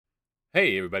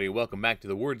Hey, everybody, welcome back to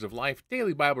the Words of Life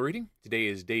Daily Bible Reading. Today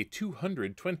is day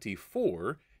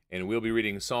 224, and we'll be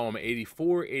reading Psalm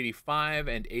 84, 85,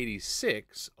 and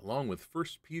 86, along with 1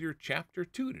 Peter chapter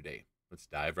 2 today. Let's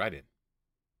dive right in.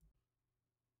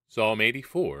 Psalm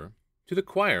 84, to the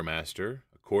choir master,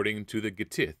 according to the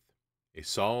Gittith, a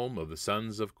psalm of the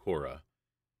sons of Korah.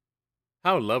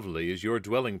 How lovely is your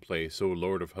dwelling place, O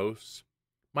Lord of hosts!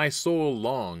 My soul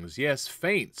longs, yes,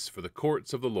 faints, for the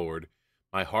courts of the Lord.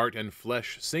 My heart and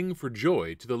flesh sing for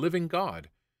joy to the living God.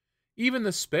 Even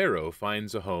the sparrow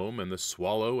finds a home, and the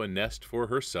swallow a nest for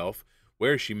herself,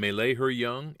 where she may lay her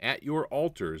young, at your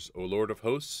altars, O Lord of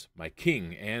hosts, my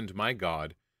King and my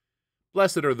God.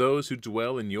 Blessed are those who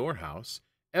dwell in your house,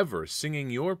 ever singing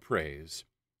your praise.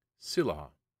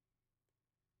 Selah.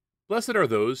 Blessed are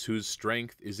those whose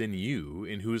strength is in you,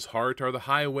 in whose heart are the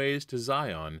highways to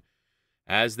Zion.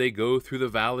 As they go through the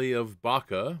valley of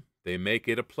Baca, they make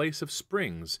it a place of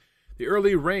springs. The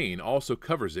early rain also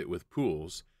covers it with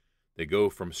pools. They go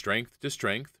from strength to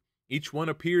strength. Each one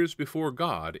appears before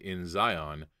God in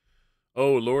Zion.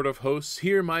 O Lord of hosts,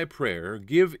 hear my prayer.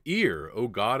 Give ear, O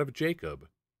God of Jacob.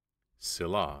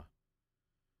 Selah.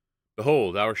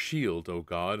 Behold our shield, O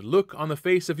God. Look on the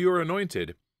face of your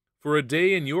anointed. For a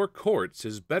day in your courts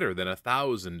is better than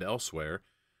 1,000 elsewhere.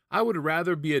 I would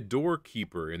rather be a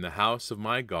doorkeeper in the house of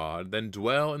my God than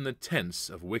dwell in the tents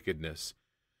of wickedness.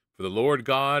 For the Lord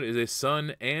God is a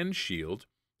sun and shield.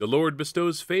 The Lord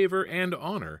bestows favor and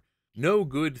honor. No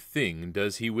good thing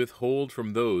does he withhold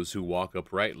from those who walk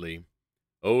uprightly.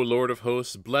 O Lord of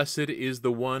hosts, blessed is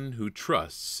the one who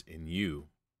trusts in you.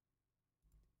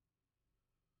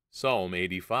 Psalm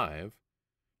 85.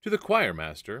 To the choir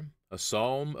master, a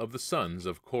psalm of the sons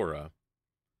of Korah.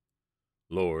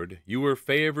 Lord, you were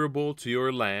favorable to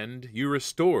your land. You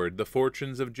restored the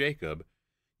fortunes of Jacob.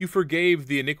 You forgave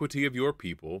the iniquity of your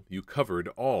people. You covered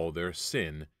all their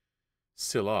sin.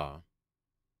 Selah.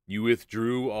 You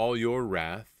withdrew all your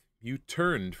wrath. You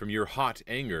turned from your hot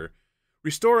anger.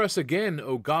 Restore us again,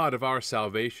 O God of our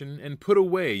salvation, and put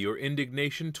away your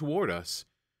indignation toward us.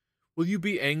 Will you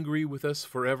be angry with us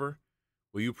forever?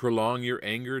 Will you prolong your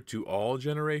anger to all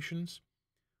generations?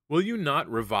 Will you not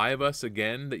revive us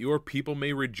again, that your people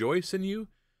may rejoice in you?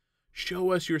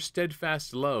 Show us your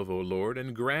steadfast love, O Lord,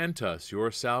 and grant us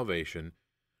your salvation.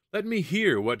 Let me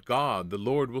hear what God the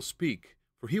Lord will speak,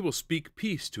 for he will speak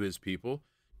peace to his people,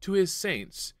 to his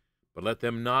saints, but let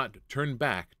them not turn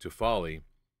back to folly.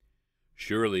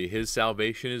 Surely his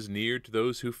salvation is near to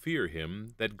those who fear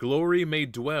him, that glory may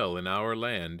dwell in our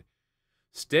land.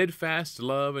 Steadfast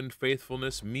love and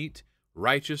faithfulness meet,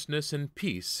 righteousness and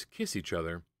peace kiss each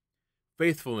other.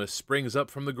 Faithfulness springs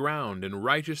up from the ground, and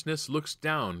righteousness looks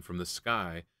down from the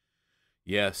sky.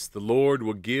 Yes, the Lord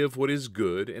will give what is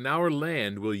good, and our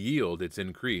land will yield its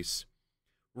increase.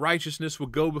 Righteousness will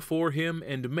go before him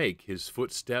and make his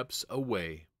footsteps a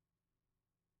way.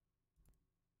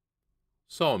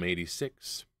 Psalm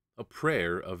 86, a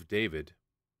prayer of David.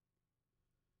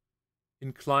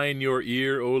 Incline your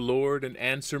ear, O Lord, and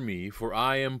answer me, for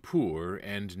I am poor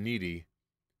and needy.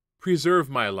 Preserve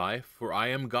my life, for I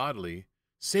am godly.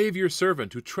 Save your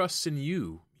servant who trusts in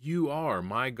you. You are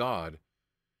my God.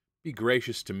 Be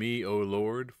gracious to me, O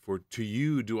Lord, for to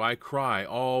you do I cry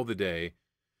all the day.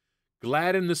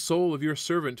 Gladden the soul of your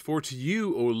servant, for to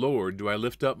you, O Lord, do I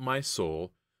lift up my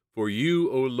soul. For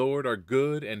you, O Lord, are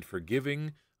good and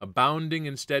forgiving, abounding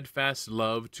in steadfast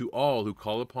love to all who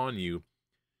call upon you.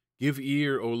 Give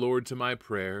ear, O Lord, to my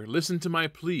prayer. Listen to my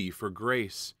plea for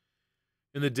grace.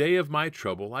 In the day of my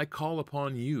trouble I call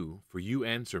upon you, for you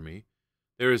answer me.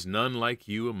 There is none like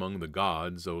you among the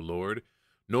gods, O Lord,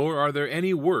 nor are there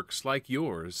any works like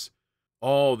yours.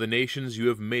 All the nations you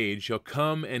have made shall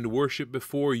come and worship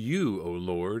before you, O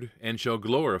Lord, and shall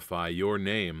glorify your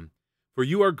name. For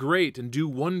you are great and do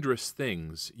wondrous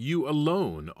things. You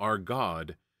alone are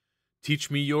God.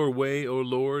 Teach me your way, O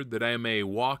Lord, that I may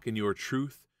walk in your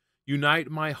truth.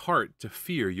 Unite my heart to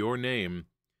fear your name.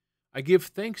 I give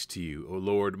thanks to you, O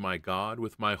Lord my God,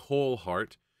 with my whole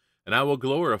heart, and I will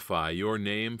glorify your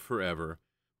name forever.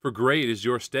 For great is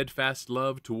your steadfast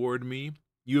love toward me.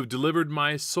 You have delivered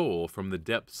my soul from the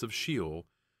depths of Sheol.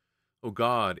 O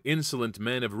God, insolent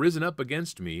men have risen up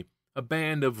against me. A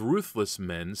band of ruthless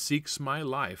men seeks my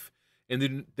life,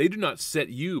 and they do not set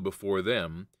you before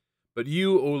them. But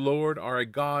you, O Lord, are a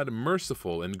God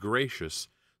merciful and gracious,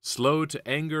 slow to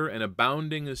anger and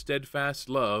abounding in steadfast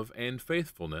love and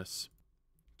faithfulness.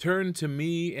 Turn to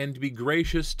me and be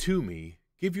gracious to me.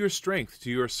 Give your strength to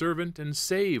your servant, and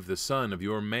save the son of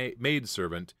your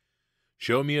maidservant.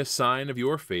 Show me a sign of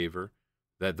your favor,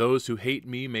 that those who hate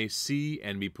me may see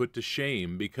and be put to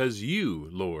shame, because you,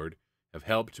 Lord, have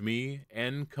helped me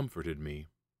and comforted me.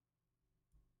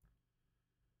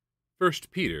 1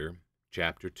 Peter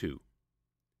chapter 2.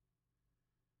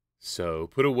 So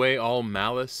put away all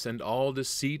malice and all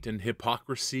deceit and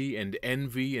hypocrisy and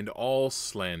envy and all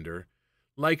slander.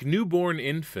 Like newborn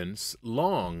infants,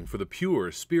 long for the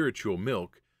pure spiritual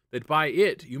milk, that by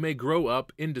it you may grow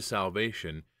up into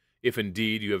salvation, if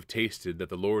indeed you have tasted that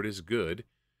the Lord is good.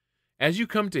 As you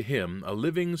come to him, a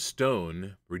living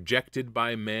stone, rejected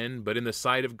by men, but in the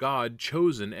sight of God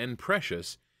chosen and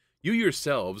precious, you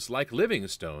yourselves, like living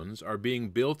stones, are being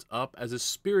built up as a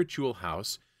spiritual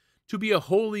house, to be a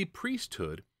holy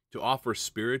priesthood, to offer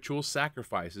spiritual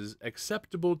sacrifices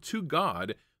acceptable to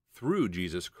God through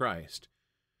Jesus Christ.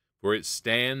 For it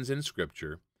stands in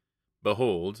Scripture,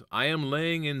 Behold, I am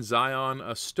laying in Zion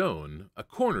a stone, a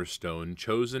cornerstone,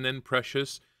 chosen and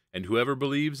precious, and whoever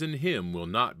believes in him will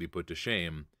not be put to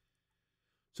shame.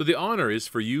 So the honor is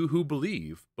for you who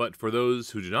believe, but for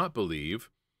those who do not believe,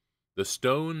 the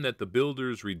stone that the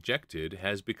builders rejected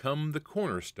has become the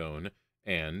cornerstone,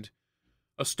 and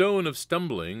a stone of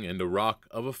stumbling and a rock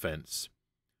of offense.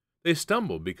 They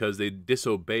stumble because they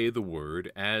disobey the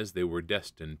word, as they were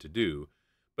destined to do.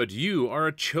 But you are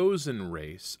a chosen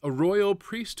race, a royal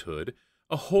priesthood,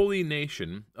 a holy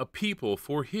nation, a people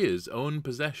for his own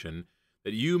possession,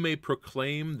 that you may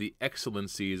proclaim the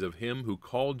excellencies of him who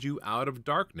called you out of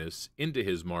darkness into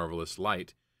his marvelous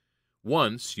light.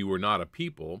 Once you were not a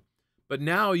people, but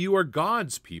now you are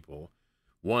God's people.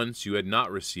 Once you had not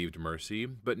received mercy,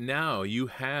 but now you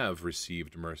have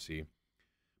received mercy.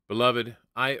 Beloved,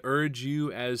 I urge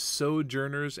you as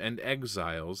sojourners and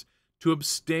exiles to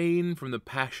abstain from the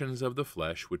passions of the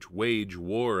flesh which wage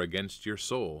war against your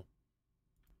soul.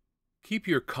 Keep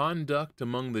your conduct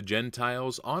among the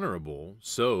Gentiles honorable,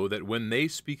 so that when they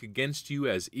speak against you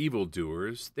as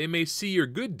evildoers, they may see your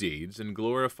good deeds and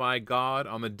glorify God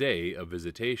on the day of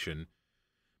visitation.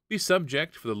 Be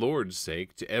subject for the Lord's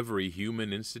sake to every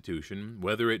human institution,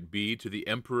 whether it be to the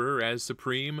emperor as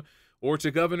supreme, or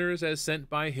to governors as sent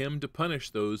by him to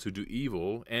punish those who do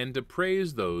evil, and to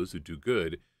praise those who do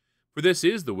good. For this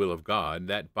is the will of God,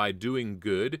 that by doing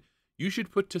good you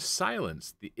should put to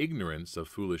silence the ignorance of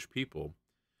foolish people.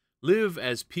 Live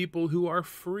as people who are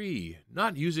free,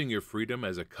 not using your freedom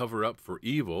as a cover-up for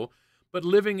evil, but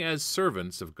living as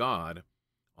servants of God.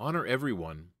 Honor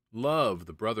everyone, love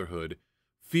the brotherhood,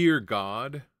 fear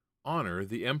God, honor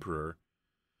the emperor.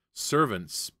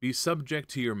 Servants, be subject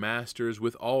to your masters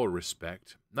with all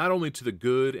respect, not only to the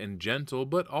good and gentle,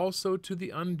 but also to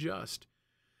the unjust.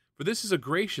 For this is a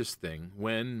gracious thing,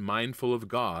 when, mindful of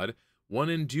God, one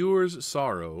endures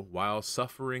sorrow while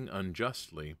suffering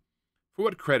unjustly. For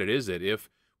what credit is it if,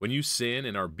 when you sin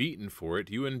and are beaten for it,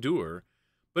 you endure?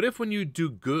 But if when you do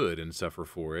good and suffer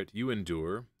for it, you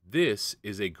endure, this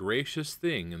is a gracious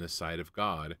thing in the sight of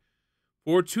God.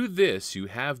 For to this you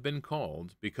have been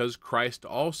called, because Christ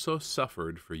also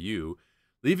suffered for you,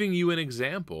 leaving you an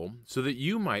example, so that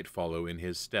you might follow in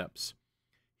his steps.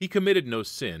 He committed no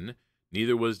sin,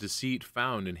 neither was deceit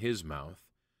found in his mouth.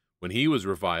 When he was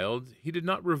reviled, he did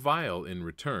not revile in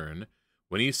return.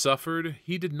 When he suffered,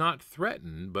 he did not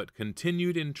threaten, but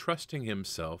continued entrusting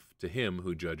himself to him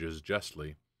who judges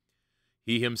justly.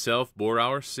 He himself bore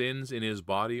our sins in his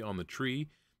body on the tree,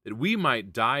 that we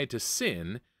might die to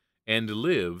sin and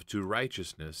live to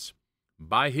righteousness.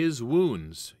 By his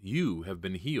wounds you have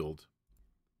been healed.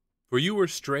 For you were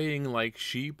straying like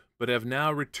sheep, but have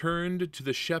now returned to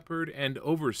the shepherd and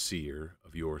overseer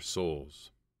of your souls.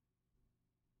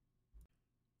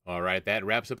 All right, that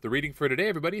wraps up the reading for today,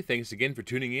 everybody. Thanks again for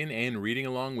tuning in and reading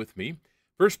along with me.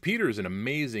 1 Peter is an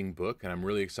amazing book, and I'm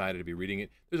really excited to be reading it.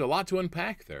 There's a lot to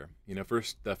unpack there. You know,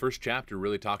 the first chapter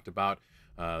really talked about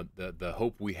the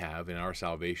hope we have in our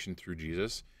salvation through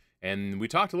Jesus. And we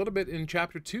talked a little bit in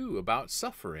chapter 2 about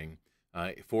suffering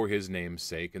for his name's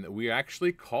sake, and that we are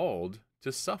actually called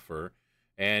to suffer.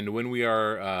 And when we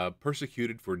are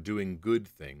persecuted for doing good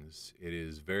things, it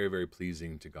is very, very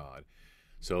pleasing to God.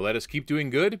 So let us keep doing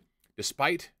good,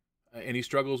 despite any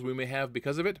struggles we may have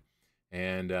because of it.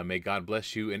 And may God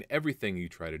bless you in everything you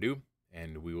try to do.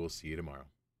 And we will see you tomorrow.